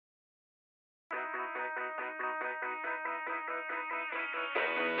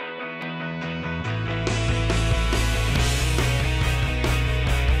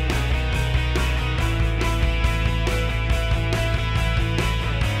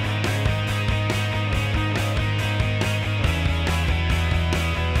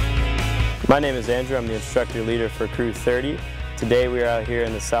My name is Andrew. I'm the instructor leader for Crew 30. Today we are out here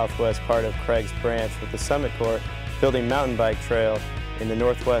in the southwest part of Craig's Branch with the SummitCorps building mountain bike trail in the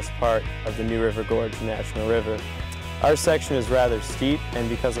northwest part of the new River Gorge National River. Our section is rather steep, and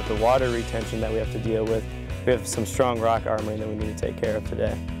because of the water retention that we have to deal with, we have some strong rock armoring that we need to take care of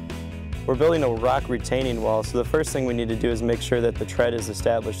today. We're building a rock retaining wall, so the first thing we need to do is make sure that the tread is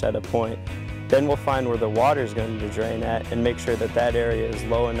established at a point. Then we'll find where the water is going to drain at and make sure that that area is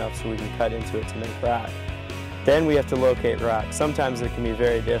low enough so we can cut into it to make rock. Then we have to locate rock. Sometimes it can be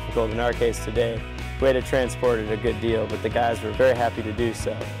very difficult. In our case today, we had to transport it a good deal, but the guys were very happy to do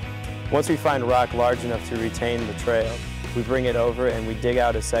so. Once we find rock large enough to retain the trail, we bring it over and we dig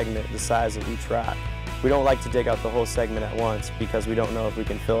out a segment the size of each rock. We don't like to dig out the whole segment at once because we don't know if we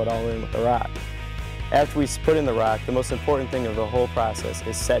can fill it all in with the rock. After we put in the rock, the most important thing of the whole process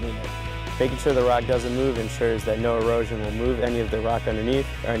is setting it. Making sure the rock doesn't move ensures that no erosion will move any of the rock underneath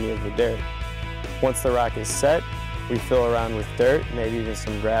or any of the dirt. Once the rock is set, we fill around with dirt, maybe even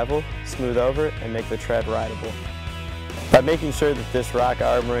some gravel, smooth over it, and make the tread rideable. By making sure that this rock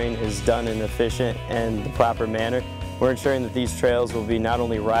armoring is done in an efficient and the proper manner, we're ensuring that these trails will be not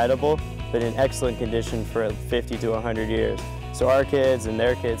only rideable, but in excellent condition for 50 to 100 years. So our kids and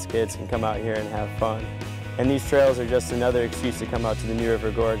their kids' kids can come out here and have fun. And these trails are just another excuse to come out to the new River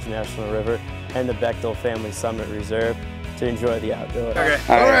Gorge National River and the Bechtel Family Summit Reserve to enjoy the outdoors. Okay.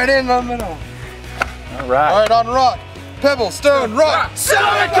 All right, in the middle. All right. All right, on rock. Pebble, stone, rock.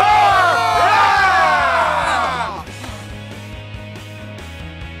 SummitCorps!